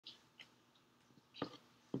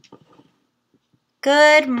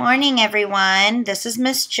Good morning, everyone. This is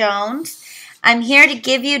Miss Jones. I'm here to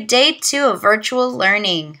give you day 2 of virtual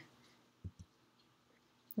learning.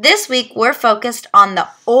 This week, we're focused on the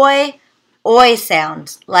oi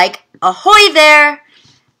sounds, like ahoy there.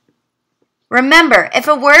 Remember, if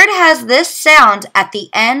a word has this sound at the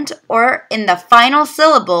end or in the final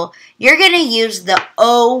syllable, you're going to use the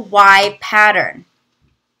OY pattern.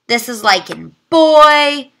 This is like in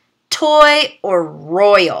boy, toy, or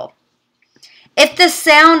royal. If the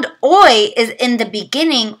sound oi is in the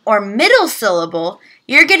beginning or middle syllable,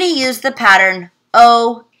 you're going to use the pattern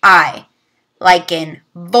OI, like in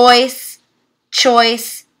voice,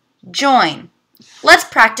 choice, join. Let's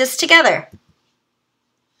practice together.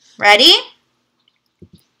 Ready?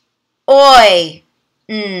 Oi,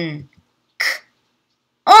 k,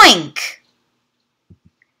 oink.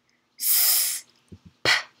 Sp,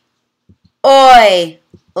 oi,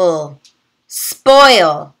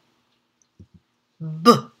 spoil.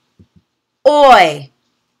 B, oi,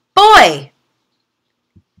 boy.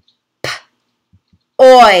 P,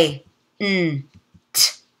 oi,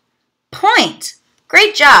 t, point.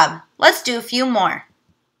 Great job. Let's do a few more.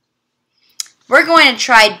 We're going to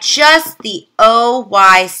try just the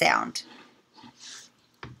OY sound.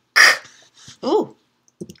 K, ooh,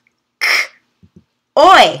 k,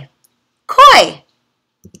 oi, koi.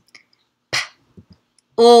 P,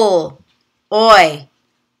 oi,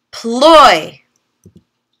 ploy.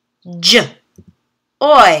 J,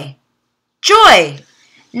 oi, joy.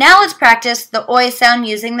 Now let's practice the oi sound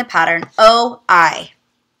using the pattern OI.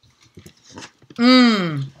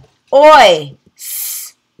 Oi,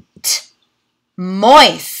 st,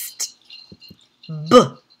 moist. B,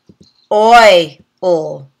 oi,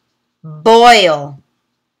 boil.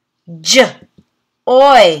 J,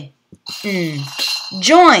 oi,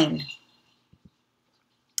 join.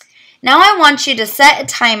 Now I want you to set a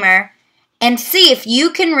timer and see if you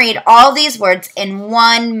can read all these words in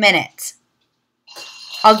 1 minute.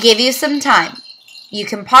 I'll give you some time. You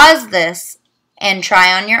can pause this and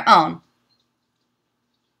try on your own.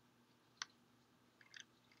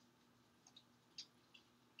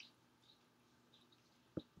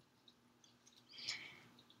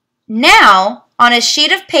 Now, on a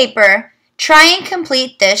sheet of paper, try and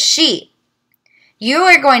complete this sheet. You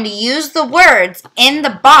are going to use the words in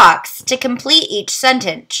the box to complete each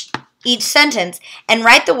sentence and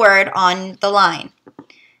write the word on the line.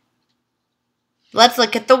 Let's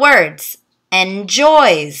look at the words.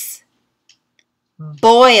 Enjoys,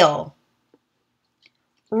 boil,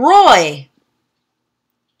 roy,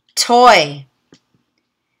 toy,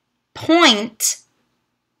 point,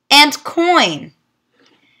 and coin.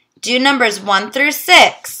 Do numbers 1 through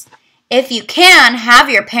 6. If you can, have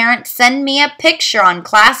your parents send me a picture on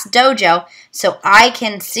Class Dojo so I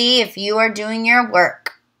can see if you are doing your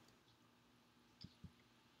work.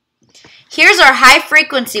 Here's our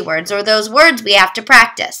high-frequency words, or those words we have to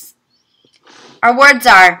practice. Our words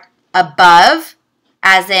are above,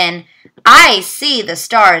 as in, I see the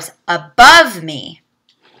stars above me.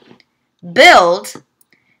 Build,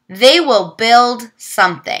 they will build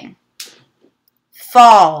something.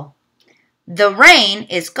 Fall, the rain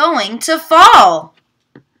is going to fall.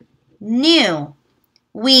 New,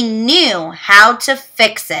 we knew how to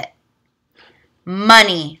fix it.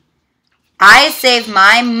 Money, I save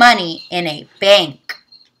my money in a bank.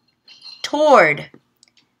 Toward,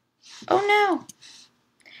 oh no,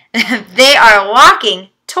 they are walking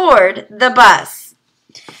toward the bus.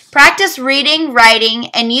 Practice reading, writing,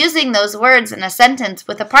 and using those words in a sentence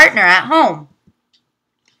with a partner at home.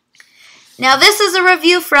 Now this is a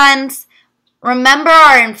review, friends. Remember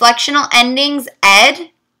our inflectional endings, ed?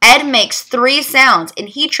 Ed makes 3 sounds, and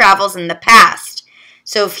he travels in the past.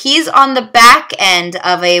 So if he's on the back end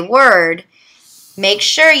of a word, make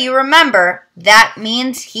sure you remember that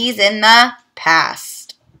means he's in the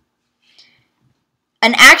past.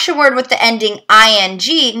 An action word with the ending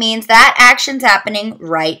ing means that action's happening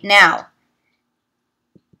right now.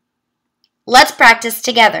 Let's practice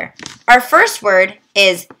together. Our first word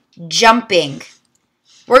is jumping.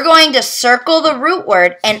 We're going to circle the root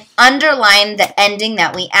word and underline the ending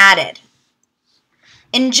that we added.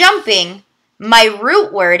 In jumping, my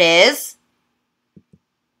root word is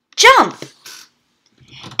jump.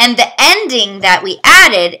 And the ending that we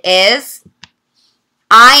added is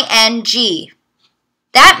ing.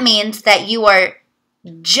 That means that you are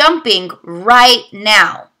jumping right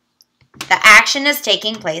now. The action is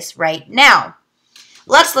taking place right now.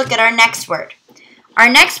 Let's look at our next word. Our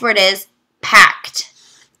next word is packed.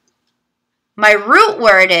 My root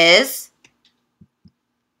word is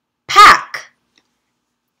pack.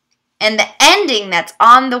 And the ending that's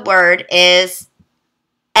on the word is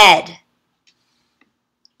ed.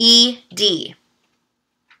 E-D.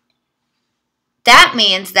 That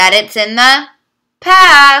means that it's in the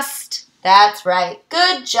past. That's right.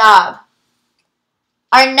 Good job.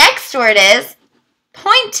 Our next word is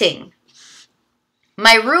pointing.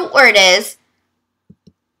 My root word is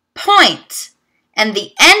point, and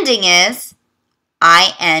the ending is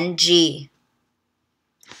ing.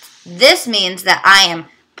 This means that I am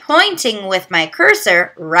pointing with my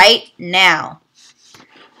cursor right now.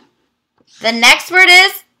 The next word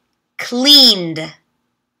is cleaned.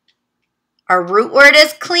 Our root word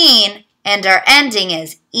is clean, and our ending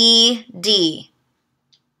is ed.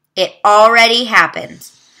 It already happened.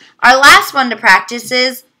 Our last one to practice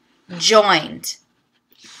is joined.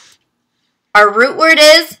 Our root word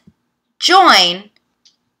is join,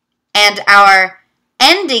 and our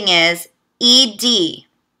ending is ed.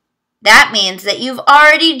 That means that you've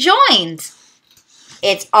already joined.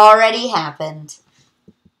 It's already happened.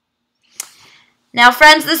 Now,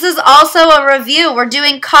 friends, this is also a review. We're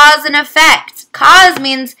doing cause and effect. Cause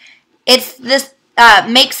means it's this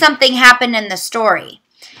makes something happen in the story.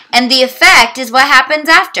 And the effect is what happens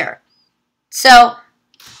after. So,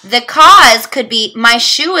 the cause could be my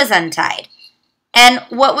shoe is untied. And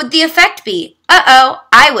what would the effect be? Uh-oh,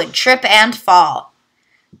 I would trip and fall.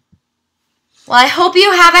 Well, I hope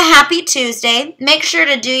you have a happy Tuesday. Make sure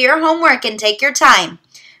to do your homework and take your time.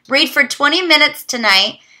 Read for 20 minutes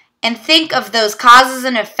tonight and think of those causes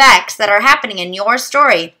and effects that are happening in your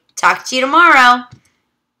story. Talk to you tomorrow.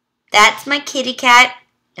 That's my kitty cat,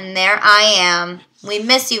 and there I am. We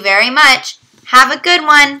miss you very much. Have a good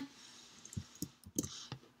one.